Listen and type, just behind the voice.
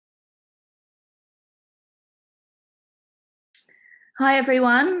Hi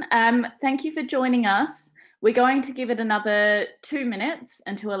everyone, thank you for joining us. We're going to give it another 2 minutes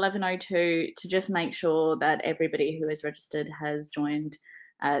until 11:02 to just make sure that everybody who is registered has joined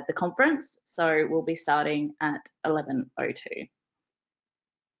the conference. So we'll be starting at 11:02.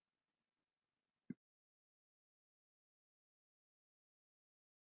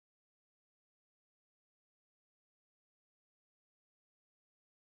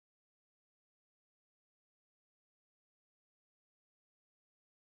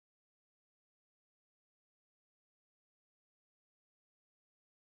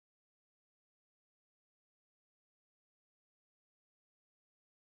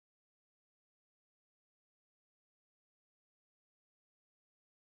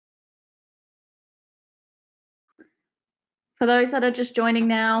 For those that are just joining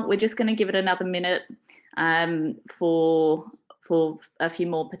now, we're just going to give it another minute for a few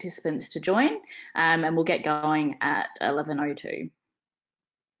more participants to join, and we'll get going at 11:02.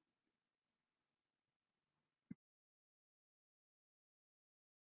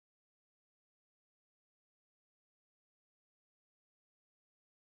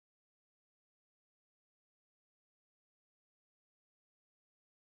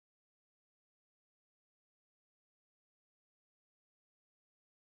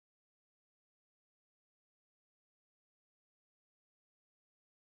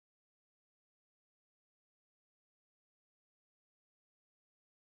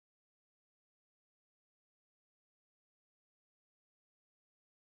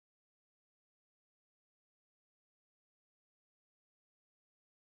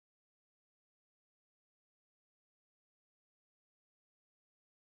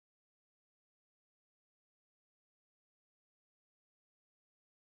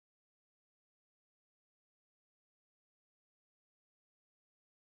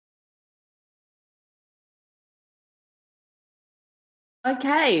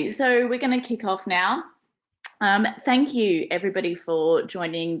 Okay, so we're going to kick off now. Thank you everybody for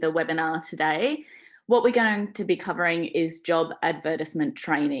joining the webinar today. What we're going to be covering is job advertisement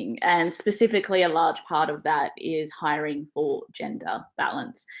training, and specifically a large part of that is hiring for gender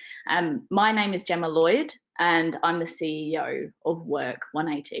balance. My name is Gemma Lloyd and I'm the CEO of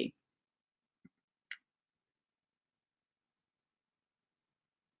WORK180.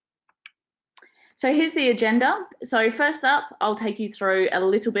 So here's the agenda. So first up, I'll take you through a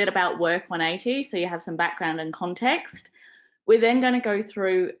little bit about WORK180 so you have some background and context. We're then going to go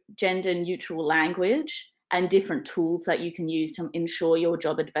through gender neutral language and different tools that you can use to ensure your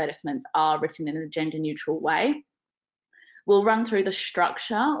job advertisements are written in a gender neutral way. We'll run through the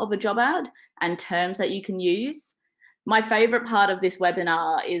structure of a job ad and terms that you can use. My favorite part of this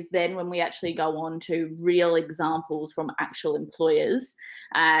webinar is then when we actually go on to real examples from actual employers.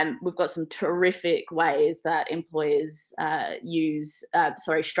 We've got some terrific ways that employers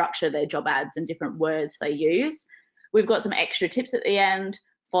structure their job ads and different words they use. We've got some extra tips at the end,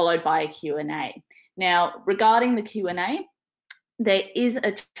 followed by a Q&A. Now, regarding the Q&A, there is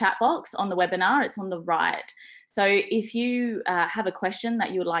a chat box on the webinar. It's on the right. So if you have a question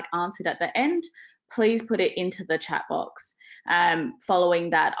that you would like answered at the end, please put it into the chat box. Following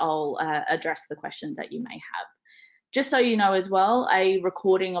that, I'll address the questions that you may have. Just so you know as well, a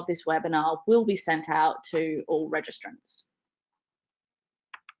recording of this webinar will be sent out to all registrants.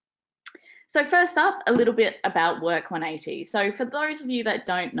 So first up, a little bit about WORK180. So for those of you that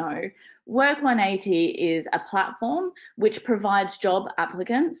don't know, WORK180 is a platform which provides job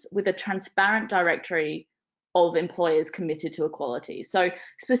applicants with a transparent directory of employers committed to equality. So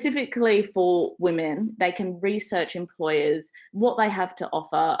specifically for women, they can research employers, what they have to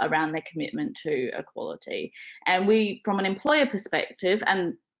offer around their commitment to equality. And we, from an employer perspective,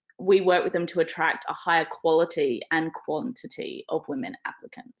 and we work with them to attract a higher quality and quantity of women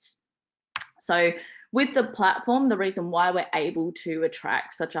applicants. So with the platform, the reason why we're able to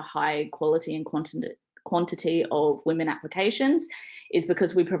attract such a high quality and quantity of women applications is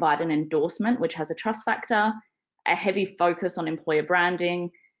because we provide an endorsement which has a trust factor, a heavy focus on employer branding.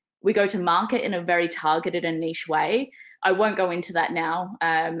 We go to market in a very targeted and niche way. I won't go into that now,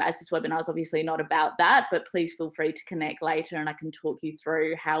 as this webinar is obviously not about that, but please feel free to connect later and I can talk you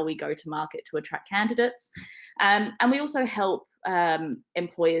through how we go to market to attract candidates. And we also help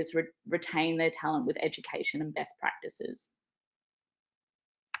employers retain their talent with education and best practices.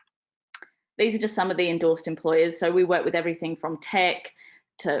 These are just some of the endorsed employers. So we work with everything from tech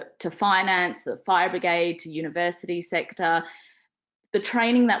to finance, the fire brigade, to university sector. the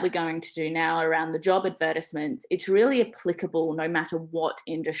training that we're going to do now around the job advertisements, it's really applicable no matter what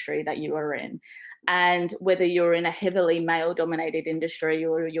industry that you are in. And whether you're in a heavily male-dominated industry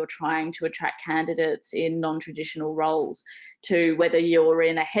or you're trying to attract candidates in non-traditional roles, to whether you're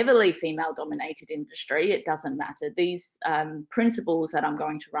in a heavily female-dominated industry, it doesn't matter. These principles that I'm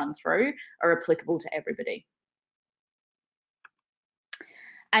going to run through are applicable to everybody.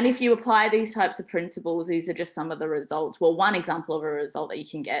 And if you apply these types of principles, these are just some of the results. Well, one example of a result that you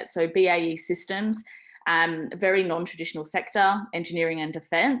can get. So BAE Systems, very non-traditional sector, engineering and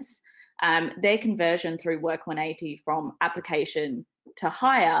defence. Their conversion through WORK180 from application to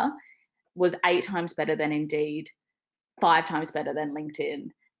hire was 8 times better than Indeed, 5 times better than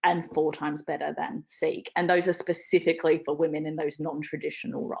LinkedIn, and 4 times better than Seek. And those are specifically for women in those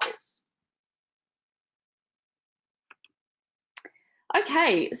non-traditional roles.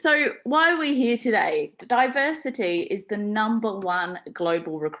 Okay, so why are we here today? Diversity is the #1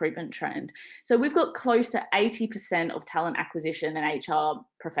 global recruitment trend. So we've got close to 80% of talent acquisition and HR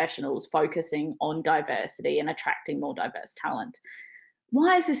professionals focusing on diversity and attracting more diverse talent.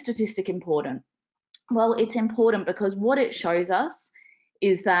 Why is this statistic important? Well, it's important because what it shows us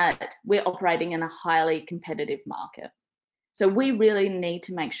is that we're operating in a highly competitive market. So we really need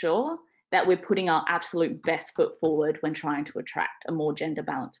to make sure that we're putting our absolute best foot forward when trying to attract a more gender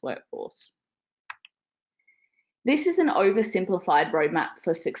balanced workforce. This is an oversimplified roadmap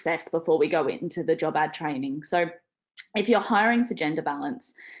for success before we go into the job ad training. So if you're hiring for gender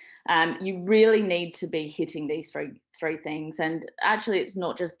balance, you really need to be hitting these three things. And actually, it's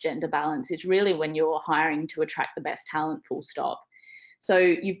not just gender balance, it's really when you're hiring to attract the best talent, full stop. So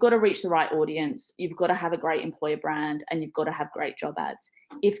you've got to reach the right audience, you've got to have a great employer brand, and you've got to have great job ads.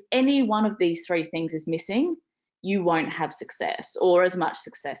 If any one of these 3 things is missing, you won't have success, or as much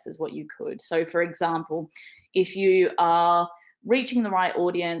success as what you could. So for example, if you are reaching the right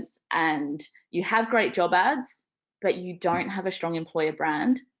audience and you have great job ads, but you don't have a strong employer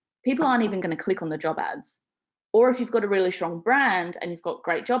brand, people aren't even going to click on the job ads. Or if you've got a really strong brand and you've got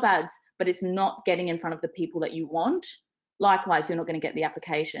great job ads, but it's not getting in front of the people that you want, likewise, you're not going to get the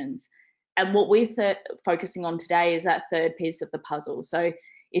applications. And what we're focusing on today is that third piece of the puzzle. So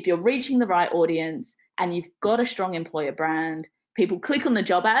if you're reaching the right audience and you've got a strong employer brand, people click on the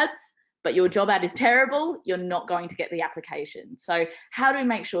job ads, but your job ad is terrible, you're not going to get the application. So how do we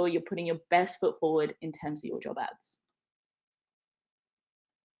make sure you're putting your best foot forward in terms of your job ads?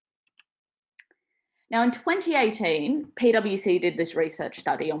 Now in 2018, PwC did this research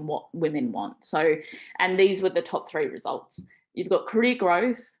study on what women want. So, and these were the top 3 results. You've got career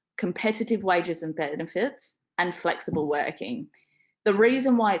growth, competitive wages and benefits, and flexible working. The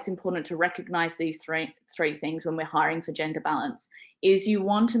reason why it's important to recognize these three things when we're hiring for gender balance is you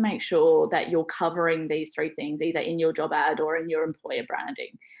want to make sure that you're covering these 3 things either in your job ad or in your employer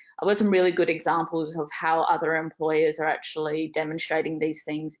branding. I've got some really good examples of how other employers are actually demonstrating these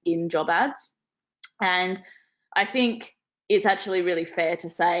things in job ads. And I think it's actually really fair to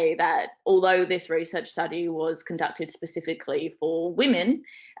say that although this research study was conducted specifically for women,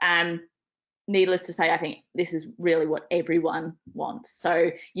 needless to say, I think this is really what everyone wants.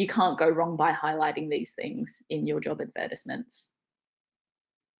 So you can't go wrong by highlighting these things in your job advertisements.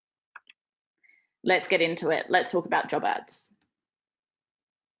 Let's get into it. Let's talk about job ads.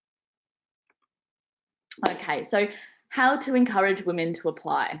 Okay, so how to encourage women to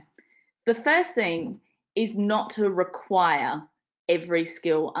apply. The first thing is not to require every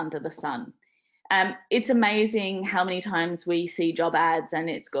skill under the sun. It's amazing how many times we see job ads and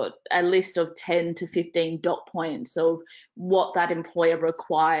it's got a list of 10 to 15 dot points of what that employer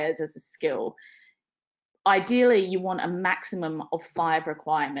requires as a skill. Ideally, you want a maximum of 5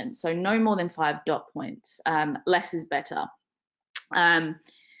 requirements, so no more than 5 dot points. Less is better. The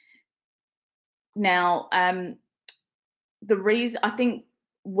reason I think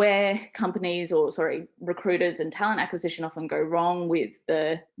where companies recruiters and talent acquisition often go wrong with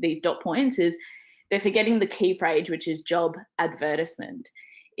these dot points is they're forgetting the key phrase, which is job advertisement.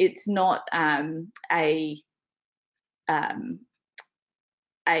 It's not a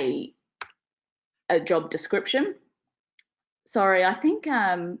job description. Sorry, I think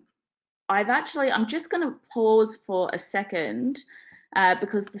I'm just going to pause for a second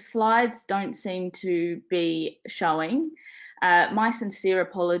because the slides don't seem to be showing. My sincere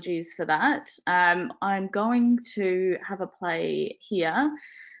apologies for that. I'm going to have a play here.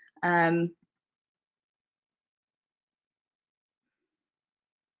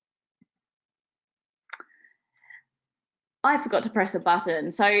 I forgot to press a button.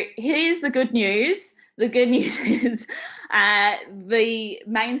 So here's the good news. The good news is the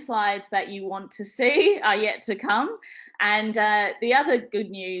main slides that you want to see are yet to come. And the other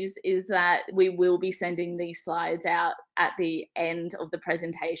good news is that we will be sending these slides out at the end of the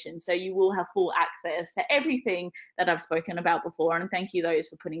presentation. So you will have full access to everything that I've spoken about before. And thank you those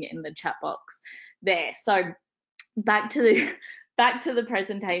for putting it in the chat box there. So back to the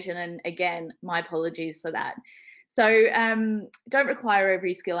presentation. And again, my apologies for that. So don't require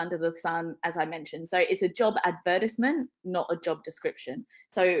every skill under the sun, as I mentioned. So it's a job advertisement, not a job description.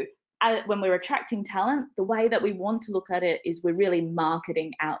 So when we're attracting talent, the way that we want to look at it is we're really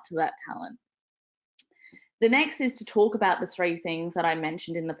marketing out to that talent. The next is to talk about the 3 things that I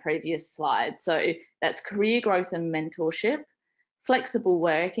mentioned in the previous slide. So that's career growth and mentorship, flexible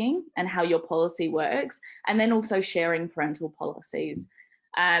working and how your policy works, and then also sharing parental policies.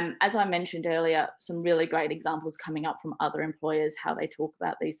 As I mentioned earlier, some really great examples coming up from other employers, how they talk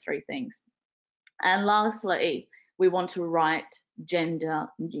about these 3 things. And lastly, we want to write gender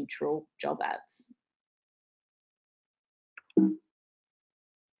neutral job ads.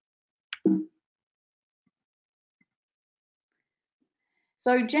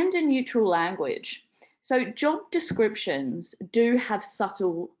 So gender neutral language. So job descriptions do have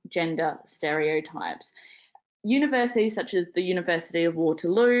subtle gender stereotypes. Universities such as the University of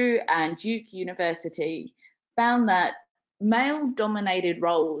Waterloo and Duke University found that male-dominated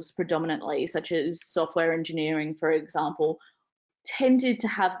roles predominantly, such as software engineering, for example, tended to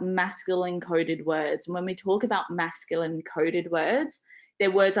have masculine coded words. And when we talk about masculine coded words, they're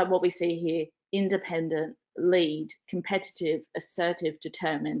words like what we see here: independent, lead, competitive, assertive,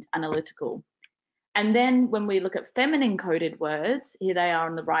 determined, analytical. And then when we look at feminine coded words, here they are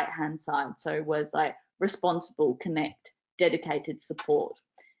on the right-hand side. So words like responsible, connect, dedicated, support.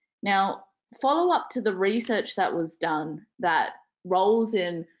 Now, follow up to the research that was done that roles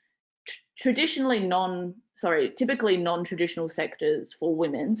in typically non-traditional sectors for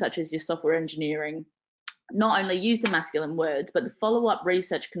women, such as your software engineering, not only use the masculine words, but the follow-up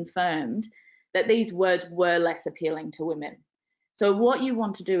research confirmed that these words were less appealing to women. So what you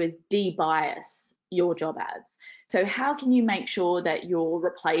want to do is de-bias your job ads. So how can you make sure that you're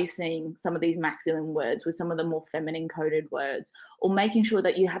replacing some of these masculine words with some of the more feminine coded words, or making sure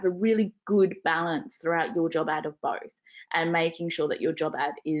that you have a really good balance throughout your job ad of both, and making sure that your job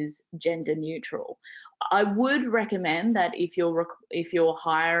ad is gender neutral? I would recommend that if you're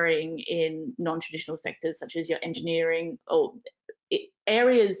hiring in non-traditional sectors such as your engineering or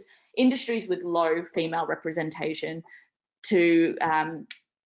industries with low female representation, to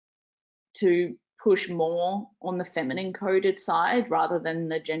push more on the feminine coded side rather than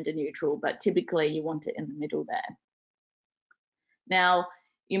the gender neutral, but typically you want it in the middle there. Now,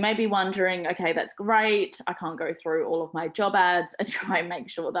 you may be wondering, okay, that's great. I can't go through all of my job ads and try and make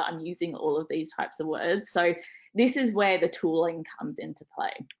sure that I'm using all of these types of words. So this is where the tooling comes into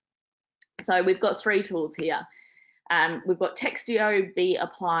play. So we've got 3 tools here. We've got Textio, Be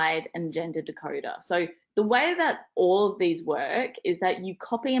Applied, and Gender Decoder. So the way that all of these work is that you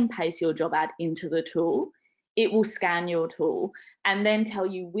copy and paste your job ad into the tool. It will scan your tool and then tell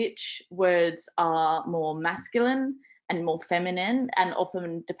you which words are more masculine and more feminine, and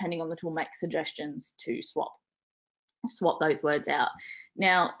often, depending on the tool, make suggestions to swap those words out.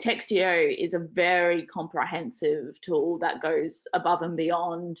 Now, Textio is a very comprehensive tool that goes above and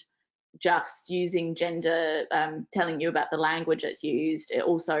beyond just using gender, telling you about the language that's used. It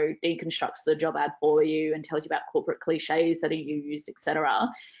also deconstructs the job ad for you and tells you about corporate cliches that are used, etc.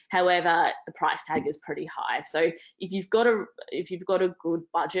 However, the price tag is pretty high. So if you've got a good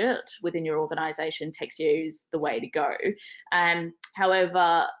budget within your organization, Textio is the way to go.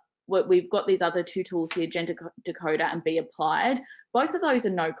 However, we've got these other 2 tools here, Gender Decoder and Be Applied. Both of those are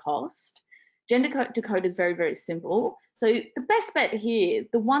no cost. Gender Decoder is very, very simple. So the best bet here,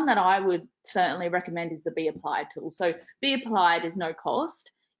 the one that I would certainly recommend, is the Be Applied tool. So Be Applied is no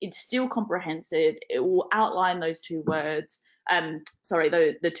cost. It's still comprehensive. It will outline those 2 words,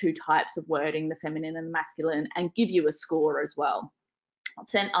 the 2 types of wording, the feminine and the masculine, and give you a score as well.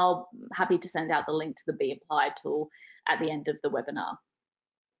 I'll happy to send out the link to the Be Applied tool at the end of the webinar.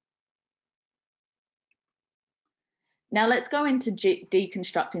 Now let's go into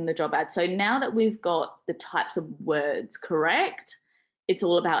deconstructing the job ad. So now that we've got the types of words correct, it's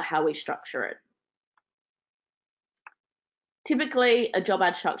all about how we structure it. Typically, a job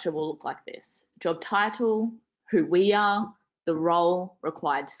ad structure will look like this: job title, who we are, the role,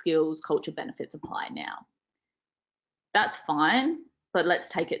 required skills, culture, benefits, apply now. That's fine, but let's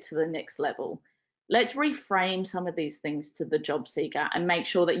take it to the next level. Let's reframe some of these things to the job seeker and make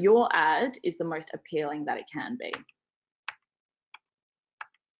sure that your ad is the most appealing that it can be.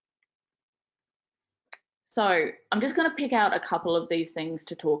 So I'm just going to pick out a couple of these things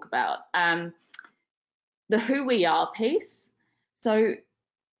to talk about. The who we are piece. So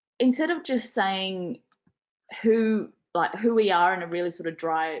instead of just saying who we are in a really sort of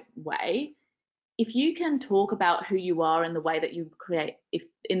dry way, if you can talk about who you are in the way that you create,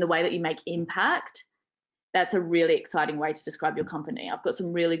 in the way that you make impact, that's a really exciting way to describe your company. I've got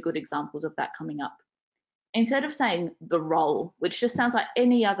some really good examples of that coming up. Instead of saying the role, which just sounds like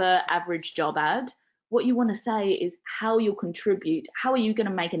any other average job ad, what you want to say is how you'll contribute, how are you going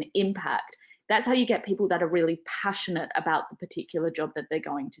to make an impact. That's how you get people that are really passionate about the particular job that they're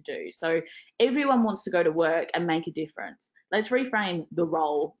going to do. So everyone wants to go to work and make a difference. Let's reframe the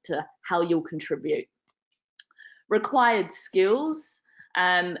role to how you'll contribute. Required skills,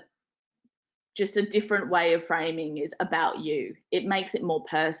 just a different way of framing is about you. It makes it more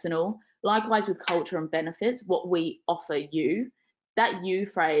personal. Likewise with culture and benefits, what we offer you, that you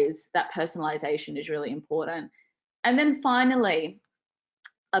phrase, that personalization is really important. And then finally,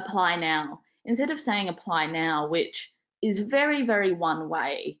 apply now. Instead of saying apply now, which is very, very one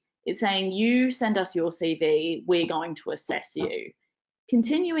way, it's saying you send us your CV, we're going to assess you.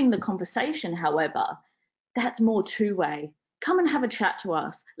 Continuing the conversation, however, that's more two-way. Come and have a chat to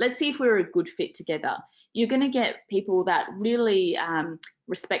us. Let's see if we're a good fit together. You're going to get people that really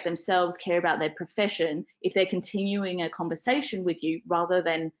respect themselves, care about their profession, if they're continuing a conversation with you rather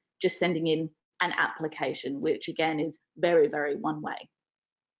than just sending in an application, which again is very, very one way.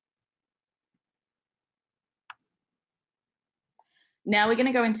 Now we're going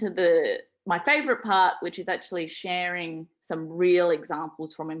to go into my favorite part, which is actually sharing some real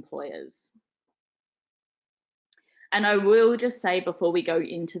examples from employers. And I will just say before we go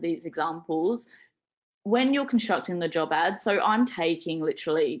into these examples, when you're constructing the job ad, so I'm taking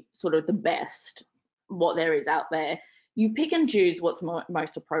literally sort of the best, what there is out there. You pick and choose what's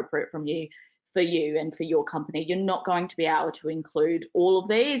most appropriate for you and for your company. You're not going to be able to include all of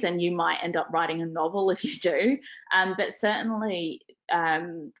these, and you might end up writing a novel if you do. But certainly,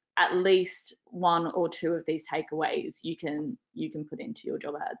 at least one or two of these takeaways you can put into your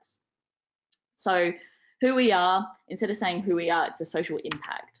job ads. So who we are, instead of saying who we are, it's a social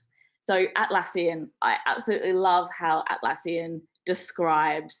impact. So Atlassian, I absolutely love how Atlassian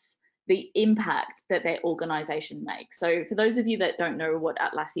describes the impact that their organization makes. So for those of you that don't know what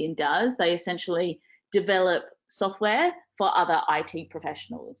Atlassian does, they essentially develop software for other IT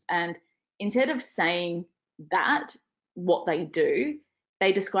professionals. And instead of saying that, what they do,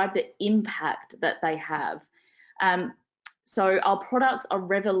 they describe the impact that they have. So our products are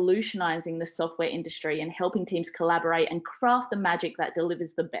revolutionizing the software industry and helping teams collaborate and craft the magic that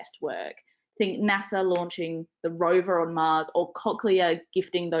delivers the best work. Think NASA launching the rover on Mars, or Cochlear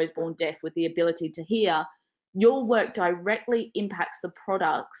gifting those born deaf with the ability to hear. Your work directly impacts the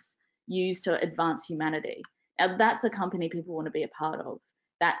products used to advance humanity. Now that's a company people want to be a part of,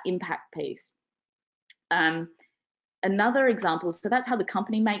 that impact piece. Another example, so that's how the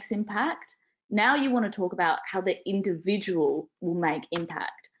company makes impact. Now you want to talk about how the individual will make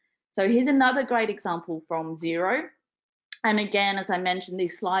impact. So here's another great example from Xero. And again, as I mentioned,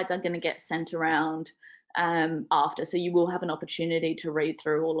 these slides are going to get sent around after, so you will have an opportunity to read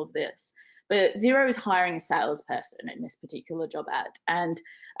through all of this. But Xero is hiring a salesperson in this particular job ad. And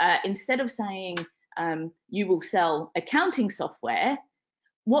instead of saying you will sell accounting software,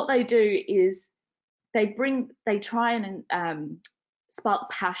 what they do is they try and spark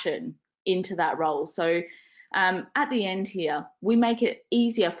passion into that role. So at the end here, we make it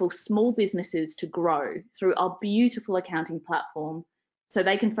easier for small businesses to grow through our beautiful accounting platform so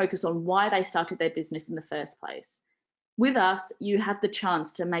they can focus on why they started their business in the first place. With us, you have the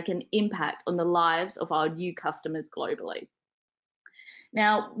chance to make an impact on the lives of our new customers globally.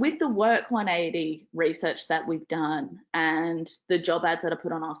 Now, with the WORK180 research that we've done and the job ads that are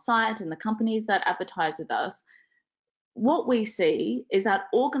put on our site and the companies that advertise with us, what we see is that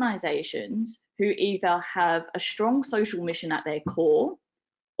organizations who either have a strong social mission at their core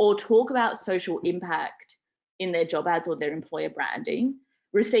or talk about social impact in their job ads or their employer branding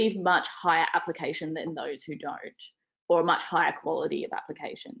receive much higher application than those who don't, or a much higher quality of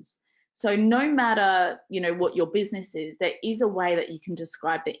applications. So no matter, what your business is, there is a way that you can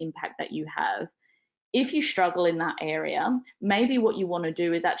describe the impact that you have. If you struggle in that area, maybe what you want to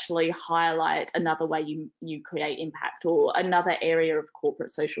do is actually highlight another way you create impact, or another area of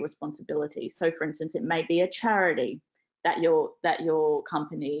corporate social responsibility. So for instance, it may be a charity that your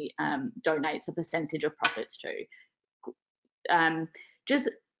company donates a percentage of profits to. Just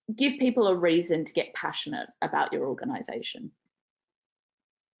give people a reason to get passionate about your organization.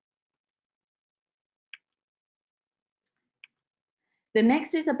 The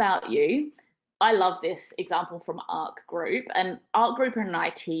next is about you. I love this example from ARC Group, and ARC Group are an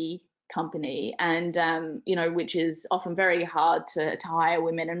IT company, and which is often very hard to hire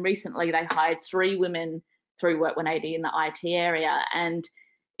women. And recently they hired 3 women through WORK180 in the IT area, and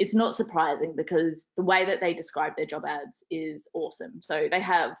it's not surprising because the way that they describe their job ads is awesome. So they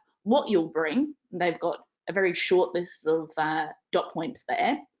have what you'll bring. They've got a very short list of dot points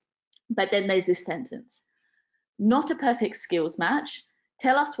there, but then there's this sentence: not a perfect skills match.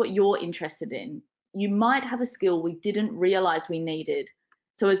 Tell us what you're interested in. You might have a skill we didn't realize we needed.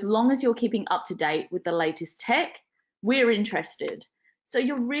 So as long as you're keeping up to date with the latest tech, we're interested. So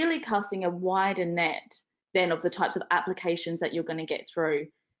you're really casting a wider net then of the types of applications that you're going to get through.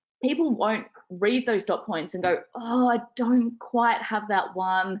 People won't read those dot points and go, oh, I don't quite have that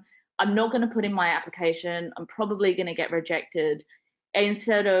one. I'm not going to put in my application. I'm probably going to get rejected.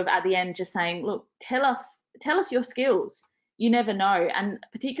 Instead of at the end just saying, look, tell us your skills. You never know. And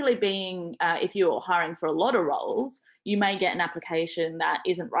particularly being, if you're hiring for a lot of roles, you may get an application that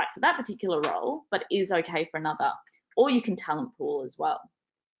isn't right for that particular role, but is okay for another. Or you can talent pool as well.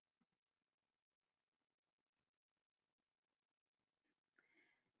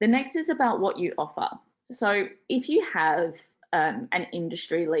 The next is about what you offer. So if you have an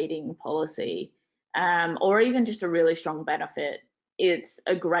industry leading policy, or even just a really strong benefit, it's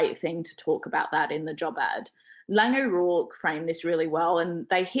a great thing to talk about that in the job ad. Lang O'Rourke framed this really well, and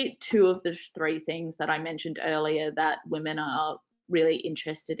they hit 2 of the 3 things that I mentioned earlier that women are really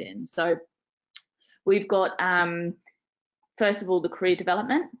interested in. So we've got, first of all, the career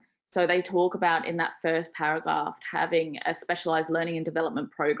development. So they talk about in that first paragraph having a specialised learning and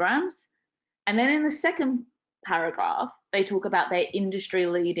development programs. And then in the second paragraph, they talk about their industry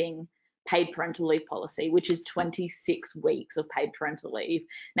leading paid parental leave policy, which is 26 weeks of paid parental leave.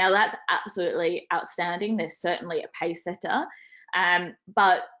 Now that's absolutely outstanding. There's certainly a pace setter,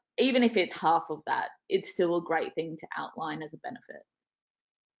 but even if it's half of that, it's still a great thing to outline as a benefit.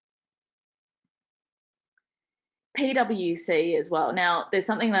 PwC as well. Now there's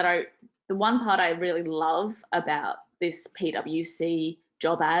something that the one part I really love about this PwC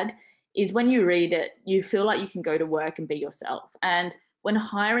job ad is when you read it, you feel like you can go to work and be yourself. And when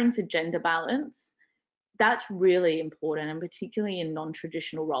hiring for gender balance, that's really important, and particularly in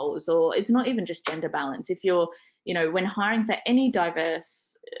non-traditional roles, or it's not even just gender balance. If you're, when hiring for any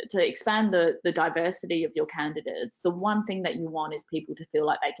diverse, to expand the diversity of your candidates, the one thing that you want is people to feel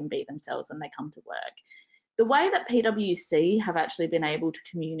like they can be themselves when they come to work. The way that PwC have actually been able to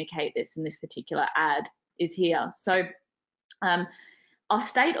communicate this in this particular ad is here. So our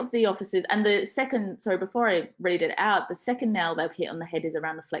state of the offices, and the second, so before I read it out, the second nail they've hit on the head is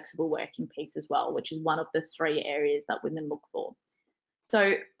around the flexible working piece as well, which is one of the 3 areas that women look for.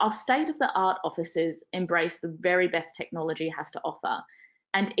 So our state-of-the-art offices embrace the very best technology has to offer,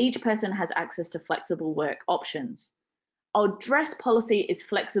 and each person has access to flexible work options. Our dress policy is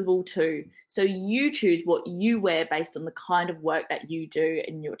flexible too, so you choose what you wear based on the kind of work that you do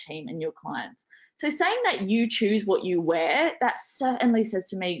in your team and your clients. So saying that you choose what you wear, that certainly says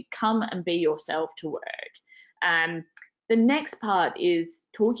to me, come and be yourself to work. The next part is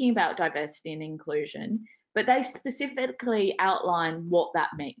talking about diversity and inclusion, but they specifically outline what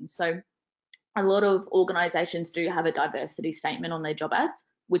that means. So a lot of organisations do have a diversity statement on their job ads,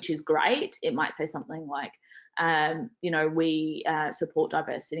 which is great. It might say something like, we support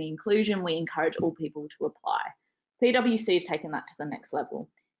diversity and inclusion. We encourage all people to apply. PwC have taken that to the next level.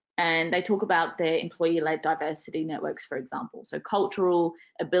 And they talk about their employee-led diversity networks, for example. So cultural,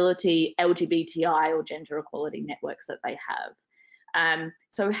 ability, LGBTI or gender equality networks that they have.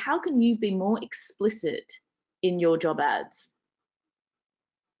 So how can you be more explicit in your job ads?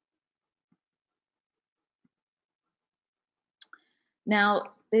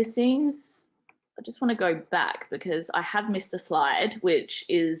 Now, there seems, I just want to go back because I have missed a slide, which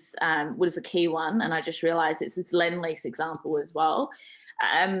is was a key one, and I just realised it's this Lend-Lease example as well.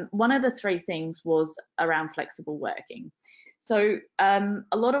 One of the 3 things was around flexible working. So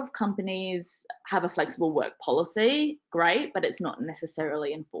a lot of companies have a flexible work policy, great, but it's not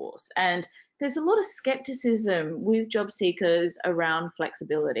necessarily enforced. And there's a lot of skepticism with job seekers around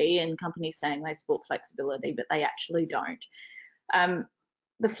flexibility, and companies saying they support flexibility, but they actually don't.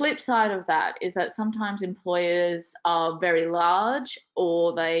 The flip side of that is that sometimes employers are very large,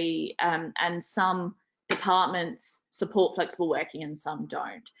 or they and some departments support flexible working and some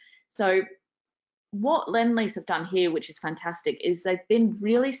don't. So what Lend-Lease have done here, which is fantastic, is they've been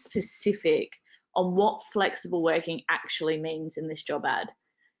really specific on what flexible working actually means in this job ad.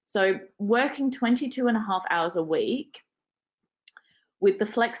 So working 22.5 hours a week with the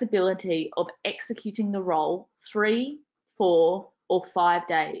flexibility of executing the role 3, 4 or 5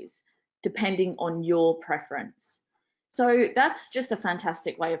 days. depending on your preference. So that's just a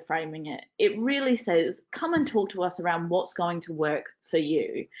fantastic way of framing it. It really says, come and talk to us around what's going to work for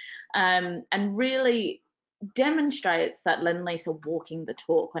you, and really demonstrates that Lendlease are walking the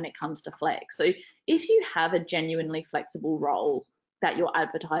talk when it comes to flex. So if you have a genuinely flexible role that you're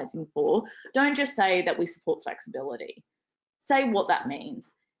advertising for, don't just say that we support flexibility. Say what that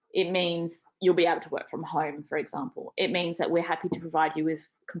means. It means you'll be able to work from home, for example. It means that we're happy to provide you with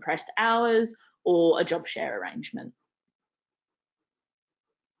compressed hours or a job share arrangement.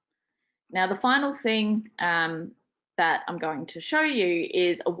 Now, the final thing that I'm going to show you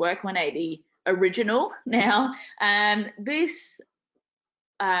is a WORK180 original. Now, this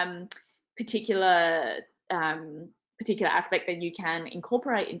particular aspect that you can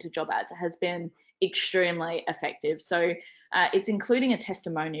incorporate into job ads has been extremely effective. So it's including a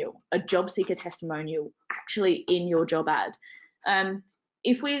testimonial, a job seeker testimonial, actually in your job ad.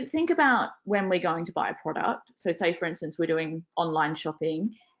 If we think about when we're going to buy a product, so say for instance we're doing online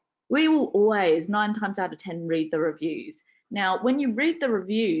shopping, we will always 9 times out of 10 read the reviews. Now, when you read the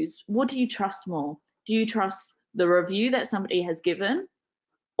reviews, what do you trust more? Do you trust the review that somebody has given,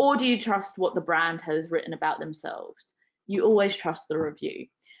 or do you trust what the brand has written about themselves? You always trust the review.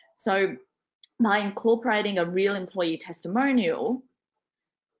 So by incorporating a real employee testimonial,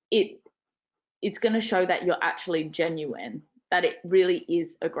 it's going to show that you're actually genuine, that it really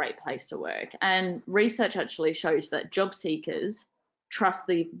is a great place to work. And research actually shows that job seekers trust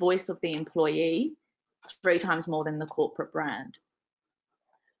the voice of the employee 3 times more than the corporate brand.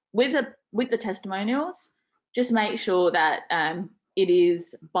 With the testimonials, just make sure that it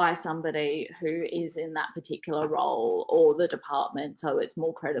is by somebody who is in that particular role or the department, so it's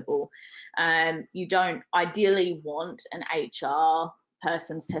more credible. You don't ideally want an HR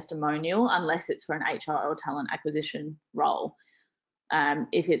person's testimonial unless it's for an HR or talent acquisition role.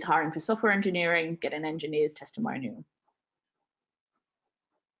 If it's hiring for software engineering, get an engineer's testimonial.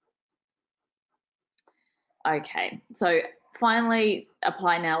 Okay, so finally,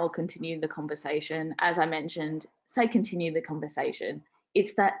 apply now or continue the conversation. As I mentioned, say continue the conversation.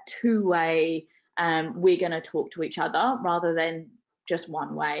 It's that two-way, we're going to talk to each other rather than just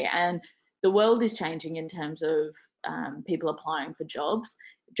one way. And the world is changing in terms of people applying for jobs.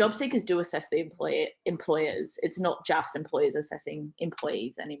 Job seekers do assess the employers. It's not just employers assessing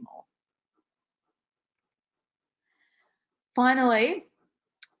employees anymore. Finally,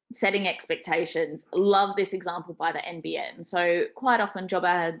 setting expectations. Love this example by the NBN. So quite often job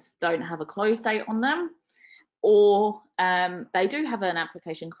ads don't have a close date on them, or they do have an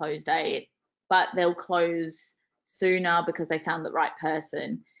application close date, but they'll close sooner because they found the right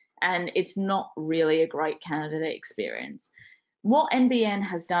person, and it's not really a great candidate experience. What NBN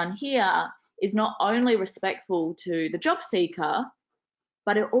has done here is not only respectful to the job seeker,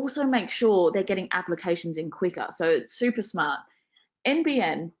 but it also makes sure they're getting applications in quicker. So it's super smart.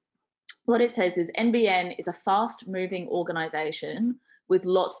 NBN, what it says is NBN is a fast-moving organisation with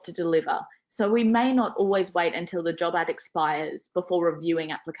lots to deliver. So we may not always wait until the job ad expires before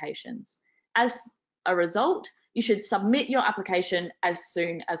reviewing applications. As a result, you should submit your application as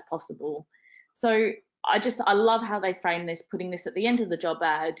soon as possible. So I love how they frame this, putting this at the end of the job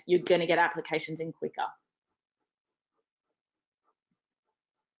ad. You're going to get applications in quicker.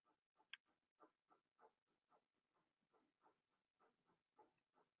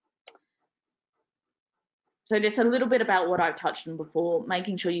 So just a little bit about what I've touched on before,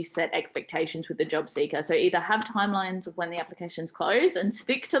 making sure you set expectations with the job seeker. So either have timelines of when the applications close and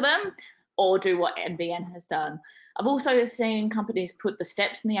stick to them, or do what NBN has done. I've also seen companies put the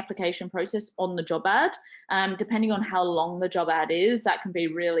steps in the application process on the job ad. Depending on how long the job ad is, that can be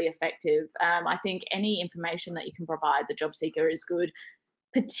really effective. I think any information that you can provide the job seeker is good,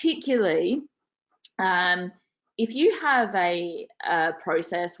 particularly if you have a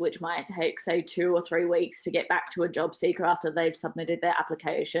process which might take, say, 2 or 3 weeks to get back to a job seeker after they've submitted their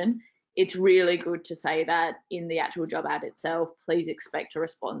application, it's really good to say that in the actual job ad itself, please expect a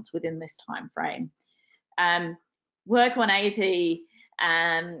response within this time frame. WORK180,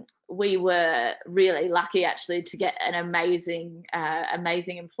 we were really lucky actually to get an amazing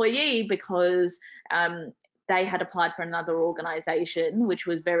employee, because they had applied for another organisation which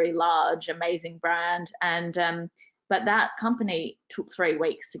was very large, amazing brand, and but that company took 3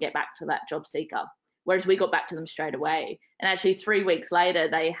 weeks to get back to that job seeker, whereas we got back to them straight away. And actually 3 weeks later,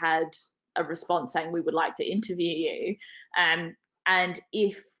 they had a response saying, we would like to interview you. And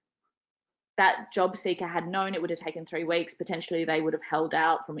if that job seeker had known it would have taken 3 weeks, potentially they would have held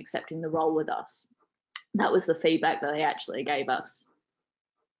out from accepting the role with us. That was the feedback that they actually gave us.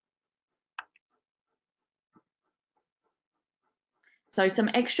 So some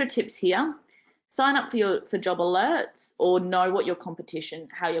extra tips here. Sign up for job alerts, or know what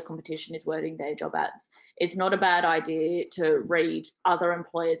how your competition is wording their job ads. It's not a bad idea to read other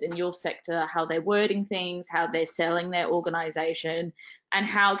employers in your sector, how they're wording things, how they're selling their organization, and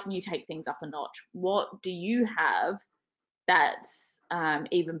how can you take things up a notch. What do you have that's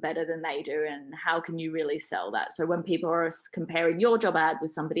even better than they do, and how can you really sell that? So when people are comparing your job ad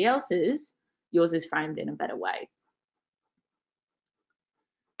with somebody else's, yours is framed in a better way.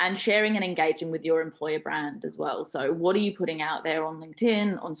 And sharing and engaging with your employer brand as well. So what are you putting out there on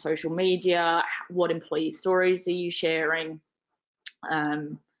LinkedIn, on social media? What employee stories are you sharing?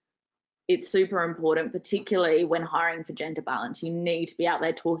 It's super important, particularly when hiring for gender balance. You need to be out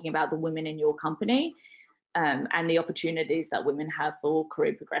there talking about the women in your company and the opportunities that women have for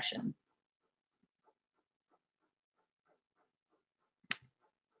career progression.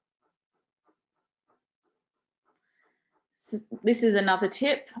 So this is another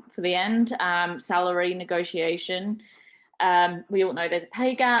tip for the end, salary negotiation. We all know there's a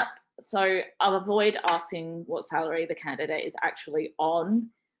pay gap, so I'll avoid asking what salary the candidate is actually on.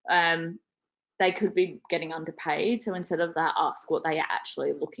 They could be getting underpaid, so instead of that, ask what they are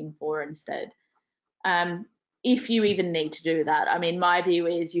actually looking for instead. If you even need to do that. I mean, my view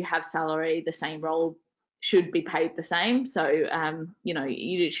is you have salary, the same role should be paid the same. So, you know,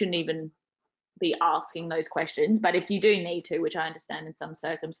 you shouldn't even be asking those questions. But if you do need to, which I understand in some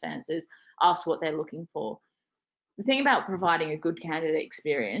circumstances, ask what they're looking for. The thing about providing a good candidate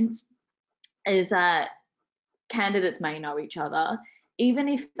experience is that candidates may know each other, even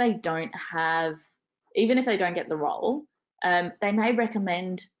if they don't get the role. They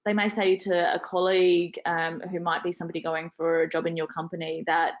may say to a colleague who might be somebody going for a job in your company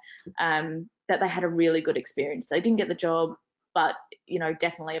that they had a really good experience. They didn't get the job, but you know,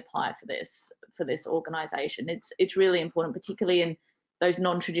 definitely apply for this organization. It's really important, particularly in those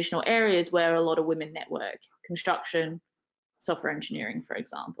non-traditional areas where a lot of women network, construction, software engineering, for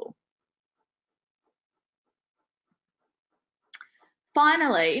example.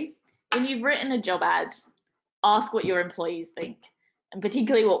 Finally, when you've written a job ad, ask what your employees think, and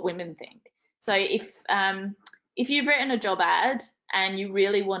particularly what women think. So if you've written a job ad and you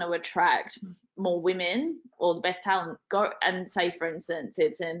really want to attract more women or the best talent, go and say, for instance,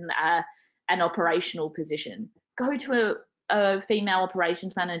 it's in an operational position. Go to a female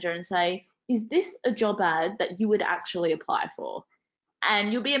operations manager and say, is this a job ad that you would actually apply for?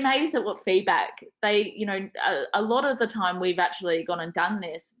 And you'll be amazed at what feedback a lot of the time we've actually gone and done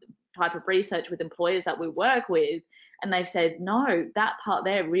this type of research with employers that we work with, and they've said, no, that part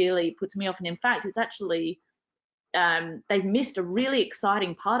there really puts me off. And in fact, it's actually, they've missed a really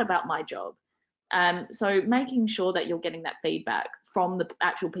exciting part about my job. So making sure that you're getting that feedback from the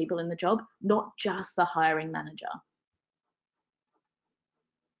actual people in the job, not just the hiring manager.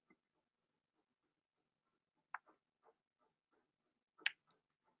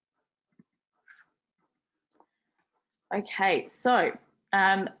 Okay, so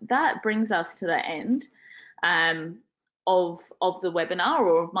that brings us to the end of the webinar,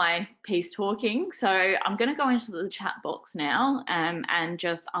 or of my piece talking. So I'm going to go into the chat box now and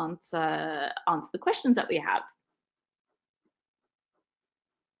just answer the questions that we have.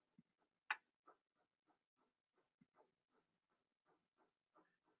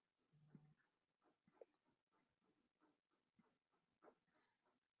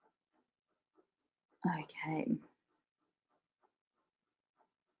 Okay.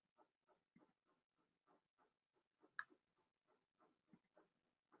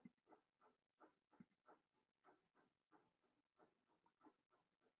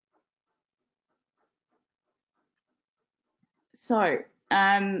 So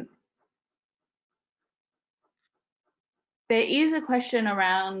there is a question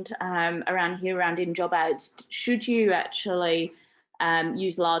around in job ads. Should you actually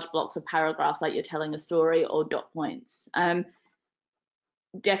use large blocks of paragraphs like you're telling a story, or dot points?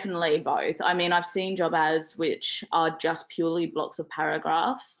 Definitely both. I mean, I've seen job ads which are just purely blocks of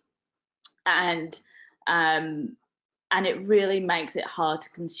paragraphs, and it really makes it hard to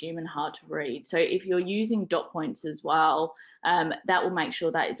consume and hard to read. So if you're using dot points as well, that will make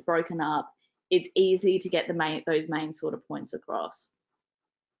sure that it's broken up. It's easy to get those main sort of points across.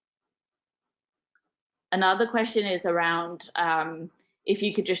 Another question is around if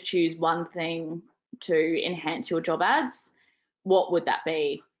you could just choose one thing to enhance your job ads, what would that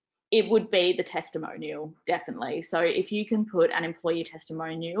be? It would be the testimonial, definitely. So if you can put an employee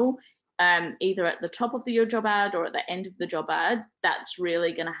testimonial either at the top of your job ad or at the end of the job ad, that's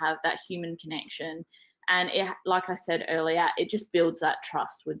really going to have that human connection. And it, like I said earlier, it just builds that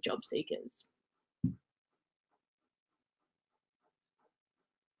trust with job seekers.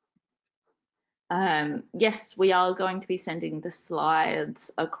 Yes, we are going to be sending the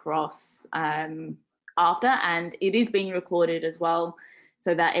slides across after, and it is being recorded as well,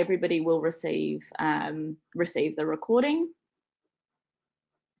 so that everybody will receive the recording.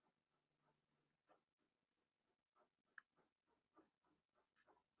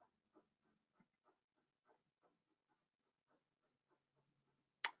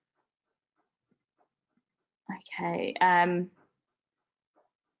 Okay.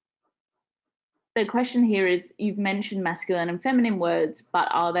 The question here is, you've mentioned masculine and feminine words, but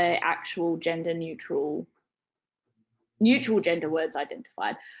are there actual gender neutral gender words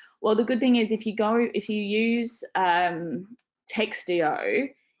identified? Well, the good thing is if you use Textio,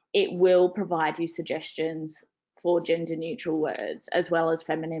 it will provide you suggestions for gender neutral words as well as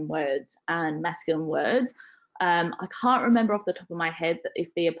feminine words and masculine words. I can't remember off the top of my head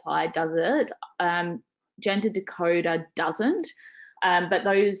if Be Applied does it. Gender Decoder doesn't. But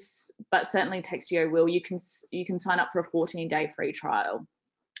certainly Textio will. You can sign up for a 14-day free trial.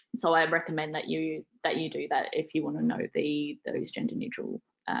 So I recommend that you do that if you want to know those gender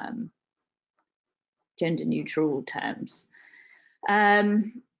neutral terms.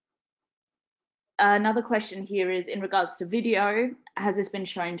 Another question here is, in regards to video, has this been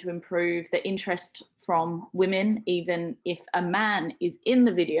shown to improve the interest from women even if a man is in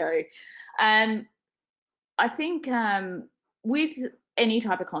the video? I think with any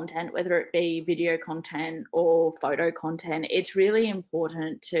type of content, whether it be video content or photo content, it's really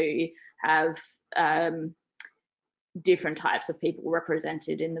important to have different types of people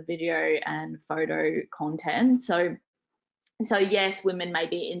represented in the video and photo content. So yes, women may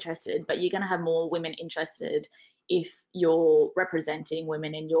be interested, but you're going to have more women interested if you're representing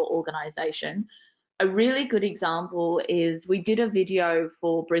women in your organisation. A really good example is we did a video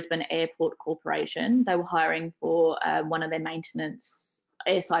for Brisbane Airport Corporation. They were hiring for one of their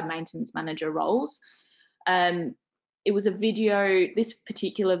airside maintenance manager roles. It was a video, this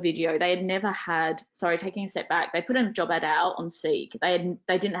particular video, they had never had, sorry, taking a step back, they put a job ad out on Seek. They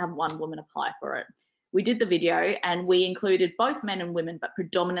didn't have one woman apply for it. We did the video and we included both men and women, but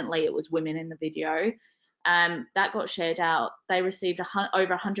predominantly it was women in the video. That got shared out. They received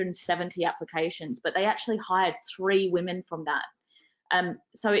over 170 applications, but they actually hired 3 women from that.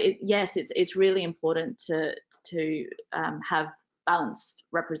 So yes, it's really important to have balanced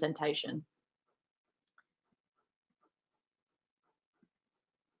representation.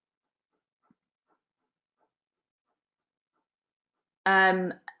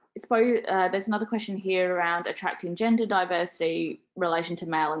 There's another question here around attracting gender diversity relation to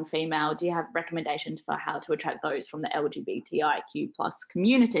male and female. Do you have recommendations for how to attract those from the LGBTIQ+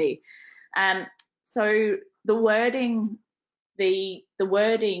 community? So the wording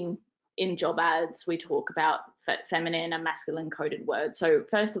in job ads, we talk about feminine and masculine coded words. So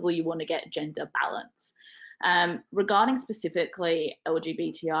first of all, you want to get gender balance. Regarding specifically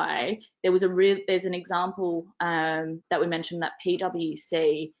LGBTI, there's an example that we mentioned that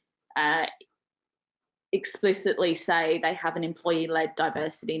PwC explicitly say they have an employee-led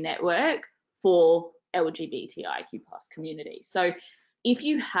diversity network for LGBTIQ+ community. So if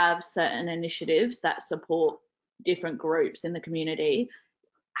you have certain initiatives that support different groups in the community,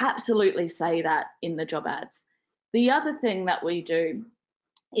 absolutely say that in the job ads. The other thing that we do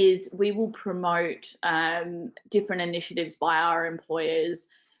is we will promote different initiatives by our employers.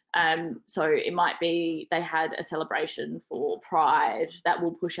 So it might be they had a celebration for Pride that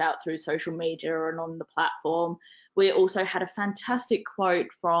will push out through social media and on the platform. We also had a fantastic quote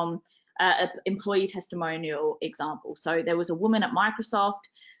from an employee testimonial example. So there was a woman at Microsoft.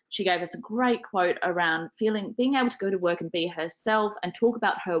 She gave us a great quote around being able to go to work and be herself and talk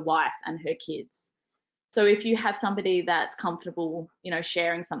about her wife and her kids. So if you have somebody that's comfortable,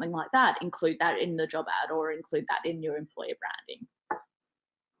 sharing something like that, include that in the job ad or include that in your employer branding.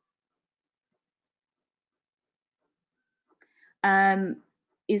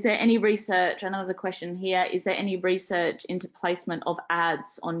 Is there any research, another question here, is there any research into placement of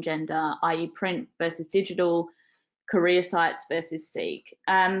ads on gender, i.e. print versus digital, career sites versus Seek?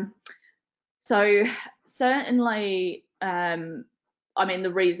 So certainly,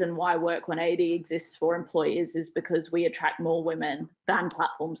 the reason why WORK180 exists for employers is because we attract more women than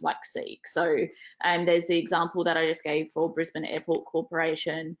platforms like Seek. So there's the example that I just gave for Brisbane Airport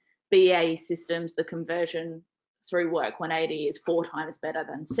Corporation. BAE Systems, the conversion through WORK180 is 4 times better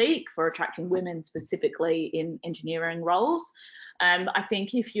than Seek for attracting women specifically in engineering roles. I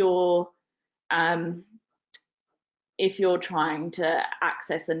think if you're trying to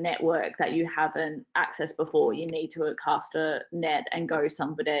access a network that you haven't accessed before, you need to cast a net and go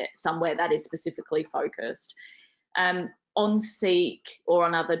somewhere that is specifically focused. on Seek or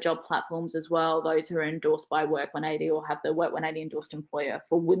on other job platforms as well, those who are endorsed by WORK180 or have the WORK180 endorsed employer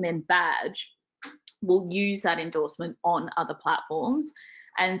for women badge will use that endorsement on other platforms.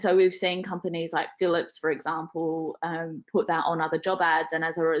 And so we've seen companies like Philips, for example, put that on other job ads, and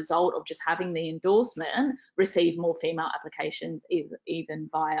as a result of just having the endorsement, receive more female applications even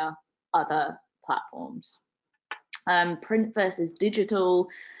via other platforms. Print versus digital.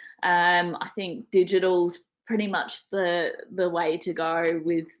 I think digital's pretty much the way to go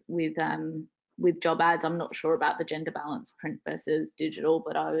with job ads. I'm not sure about the gender balance, print versus digital,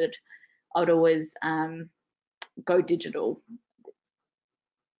 but I would always go digital.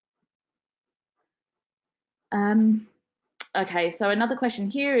 Okay, so another question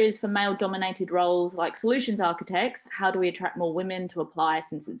here is, for male-dominated roles like solutions architects, how do we attract more women to apply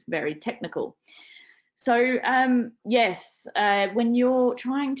since it's very technical? So yes, when you're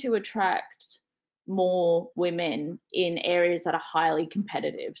trying to attract more women in areas that are highly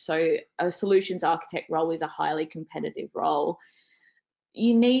competitive, so a solutions architect role is a highly competitive role,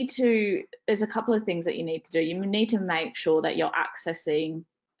 you need to, there's a couple of things that you need to do. You need to make sure that you're accessing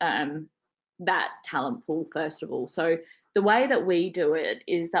that talent pool, first of all. So the way that we do it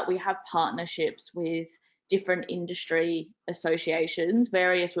is that we have partnerships with different industry associations,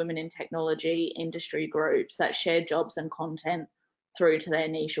 various women in technology industry groups that share jobs and content through to their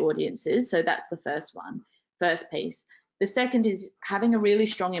niche audiences. So that's the first piece. The second is having a really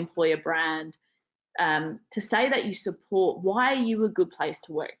strong employer brand, to say that you support, why are you a good place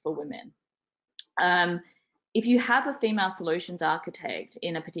to work for women? If you have a female solutions architect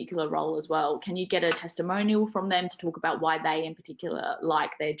in a particular role as well, can you get a testimonial from them to talk about why they in particular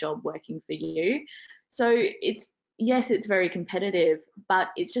like their job working for you? So yes, it's very competitive, but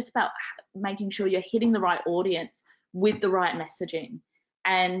it's just about making sure you're hitting the right audience with the right messaging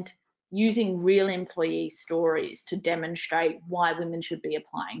and using real employee stories to demonstrate why women should be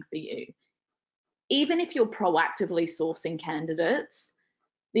applying for you. Even if you're proactively sourcing candidates,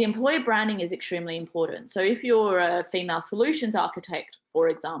 the employer branding is extremely important. So if you're a female solutions architect, for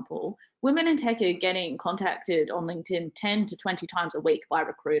example, women in tech are getting contacted on LinkedIn 10 to 20 times a week by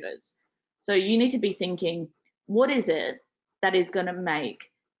recruiters. So you need to be thinking, what is it that is going to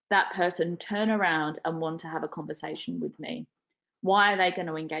make that person turn around and want to have a conversation with me? Why are they going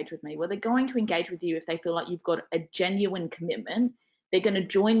to engage with me? Well, they're going to engage with you if they feel like you've got a genuine commitment. They're going to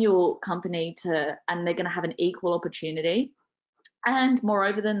join your company and they're going to have an equal opportunity. And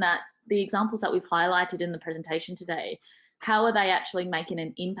moreover than that, the examples that we've highlighted in the presentation today, how are they actually making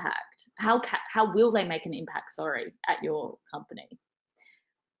an impact? How will they make an impact, at your company?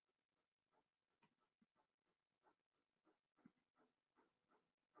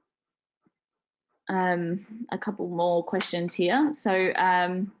 A couple more questions here. So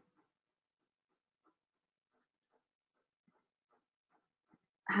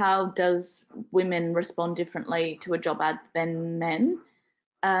how does women respond differently to a job ad than men?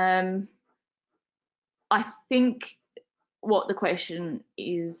 I think what the question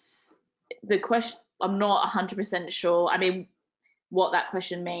is, I'm not 100% sure. I mean, what that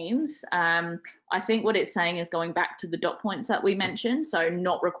question means. I think what it's saying is going back to the dot points that we mentioned, so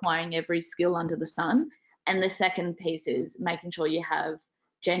not requiring every skill under the sun. And the second piece is making sure you have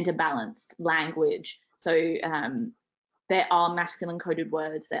gender balanced language. So there are masculine coded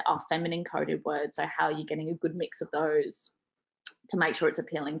words, there are feminine coded words. So how are you getting a good mix of those to make sure it's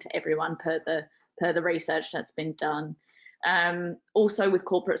appealing to everyone per the research that's been done. Also with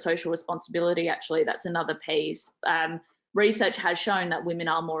corporate social responsibility, actually, that's another piece. Research has shown that women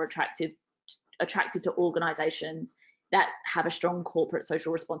are more attracted to organisations that have a strong corporate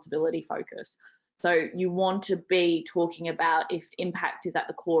social responsibility focus. So you want to be talking about if impact is at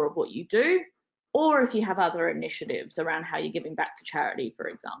the core of what you do, or if you have other initiatives around how you're giving back to charity, for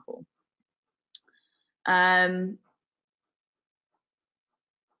example.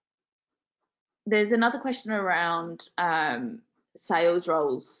 There's another question around sales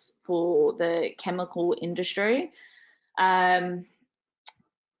roles for the chemical industry.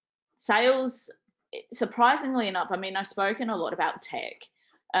 Sales, surprisingly enough, I mean, I've spoken a lot about tech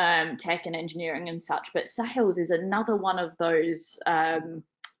and engineering and such, but sales is another one of those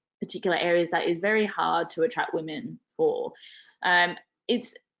particular areas that is very hard to attract women for.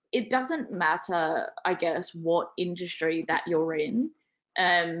 It doesn't matter, I guess, what industry that you're in.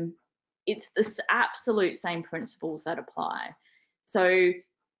 It's the absolute same principles that apply. So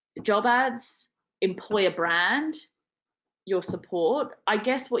job ads, employer brand, your support. I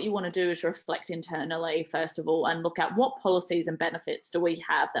guess what you want to do is reflect internally, first of all, and look at what policies and benefits do we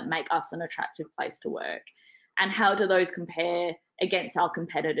have that make us an attractive place to work, and how do those compare against our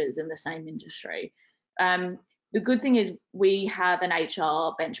competitors in the same industry. The good thing is we have an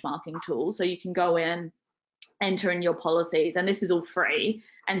HR benchmarking tool, so you can go in, enter in your policies, and this is all free,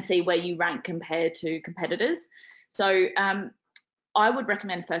 and see where you rank compared to competitors. So I would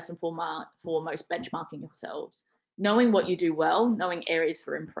recommend first and foremost benchmarking yourselves, knowing what you do well, knowing areas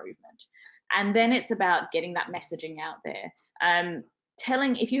for improvement. And then it's about getting that messaging out there.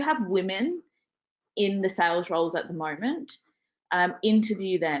 If you have women in the sales roles at the moment,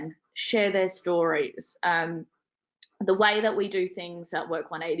 interview them, share their stories. The way that we do things at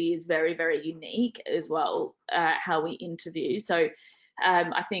WORK180 is very, very unique as well, how we interview. So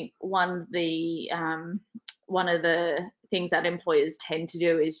I think one of the things that employers tend to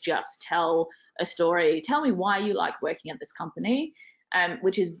do is just tell a story. Tell me why you like working at this company,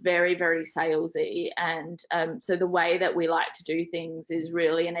 which is very, very salesy. And so the way that we like to do things is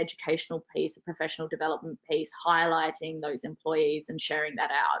really an educational piece, a professional development piece, highlighting those employees and sharing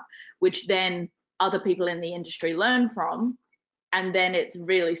that out, which then other people in the industry learn from, and then it's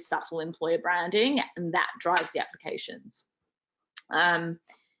really subtle employer branding, and that drives the applications.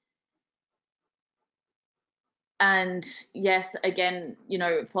 And yes, again,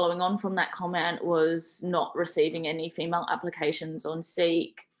 following on from that comment was not receiving any female applications on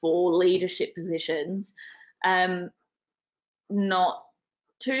Seek for leadership positions. Not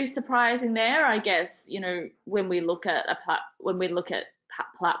too surprising there, I guess. When we look at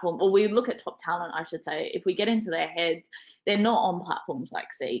platform, or we look at top talent, I should say, if we get into their heads, they're not on platforms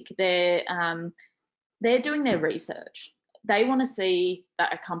like Seek. They're doing their research. They want to see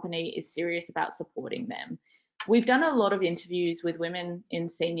that a company is serious about supporting them. We've done a lot of interviews with women in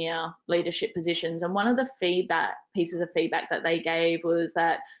senior leadership positions, and one of the pieces of feedback that they gave was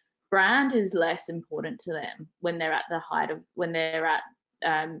that brand is less important to them when they're at the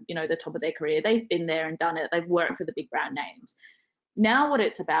top of their career. They've been there and done it. They've worked for the big brand names. Now what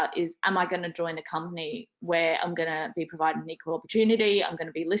it's about is, am I going to join a company where I'm going to be provided an equal opportunity? I'm going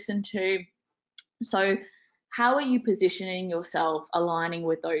to be listened to. So how are you positioning yourself, aligning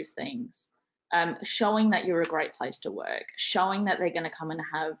with those things? Showing that you're a great place to work, showing that they're going to come and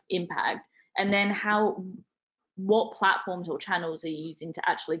have impact, and then what platforms or channels are you using to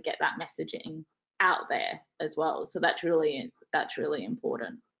actually get that messaging out there as well. So that's really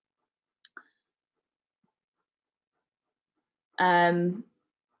important.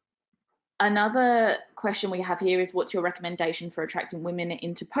 Another question we have here is, what's your recommendation for attracting women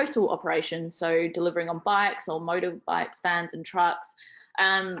into postal operations? So delivering on bikes or motorbikes, vans and trucks.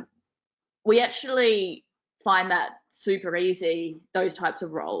 We actually find that super easy, those types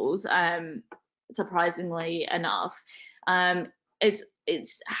of roles, surprisingly enough. It's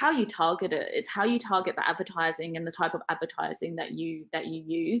how you target it. It's how you target the advertising and the type of advertising that you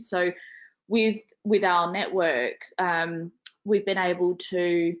use. So with our network, we've been able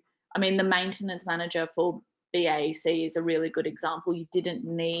to, the maintenance manager for BAC is a really good example. You didn't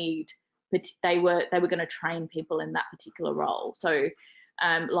need, but they were going to train people in that particular role. So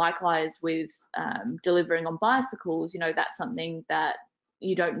likewise with delivering on bicycles, that's something that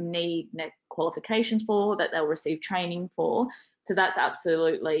you don't need net qualifications for, that they'll receive training for. So that's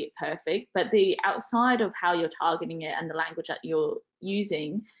absolutely perfect. But the outside of how you're targeting it and the language that you're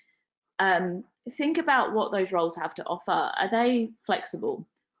using, think about what those roles have to offer. Are they flexible?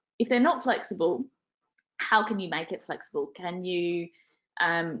 If they're not flexible, how can you make it flexible? Can you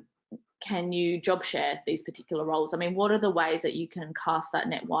job share these particular roles? What are the ways that you can cast that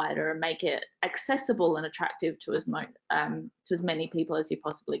net wider and make it accessible and attractive to as many people as you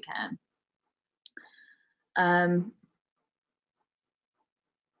possibly can?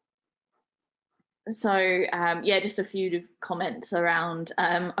 Just a few comments around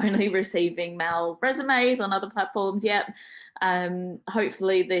only receiving male resumes on other platforms. Yep.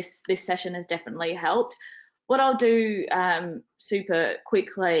 Hopefully this session has definitely helped. What I'll do super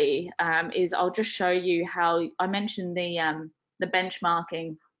quickly is I'll just show you how I mentioned the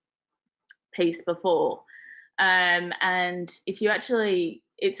benchmarking piece before, and if you actually,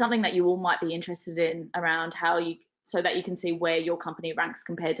 it's something that you all might be interested in around so that you can see where your company ranks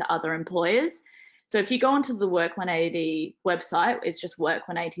compared to other employers. So if you go onto the WORK180 website, it's just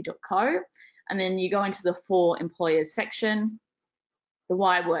work180.co, and then you go into the For Employers section, the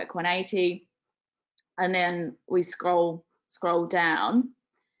Why WORK180, and then we scroll down.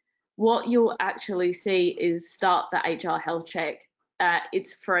 What you'll actually see is start the HR health check.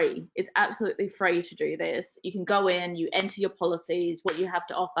 It's free. It's absolutely free to do this. You can go in, you enter your policies, what you have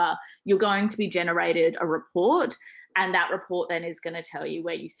to offer. You're going to be generated a report, and that report then is going to tell you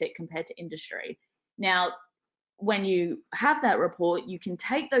where you sit compared to industry. Now, when you have that report, you can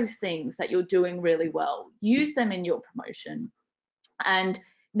take those things that you're doing really well, use them in your promotion, and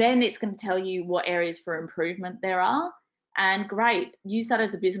Then it's going to tell you what areas for improvement there are. And great, use that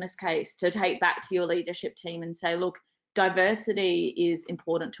as a business case to take back to your leadership team and say, look, diversity is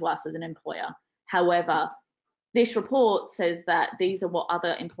important to us as an employer. However, this report says that these are what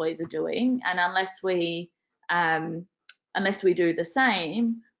other employees are doing, and unless we do the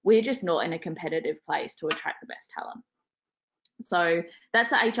same, we're just not in a competitive place to attract the best talent. So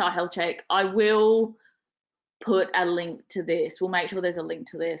that's an HR health check. I will put a link to this. We'll make sure there's a link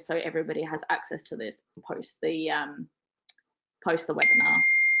to this so everybody has access to this post the webinar.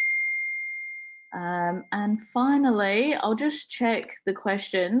 And finally, I'll just check the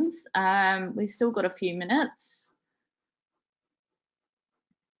questions. We've still got a few minutes.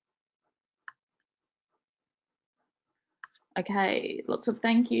 Okay, lots of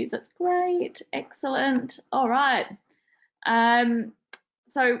thank yous. That's great. Excellent. All right.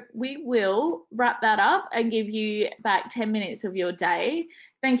 So we will wrap that up and give you back 10 minutes of your day.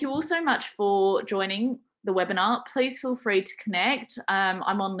 Thank you all so much for joining the webinar. Please feel free to connect.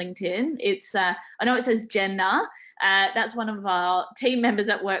 I'm on LinkedIn. It's I know it says Jenna. That's one of our team members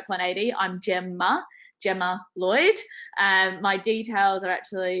at WORK180. I'm Gemma Lloyd. My details are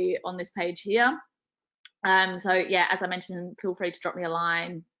actually on this page here. So yeah, as I mentioned, feel free to drop me a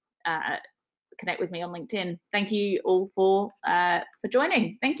line, connect with me on LinkedIn. Thank you all for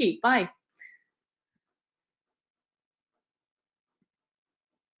joining. Thank you. Bye.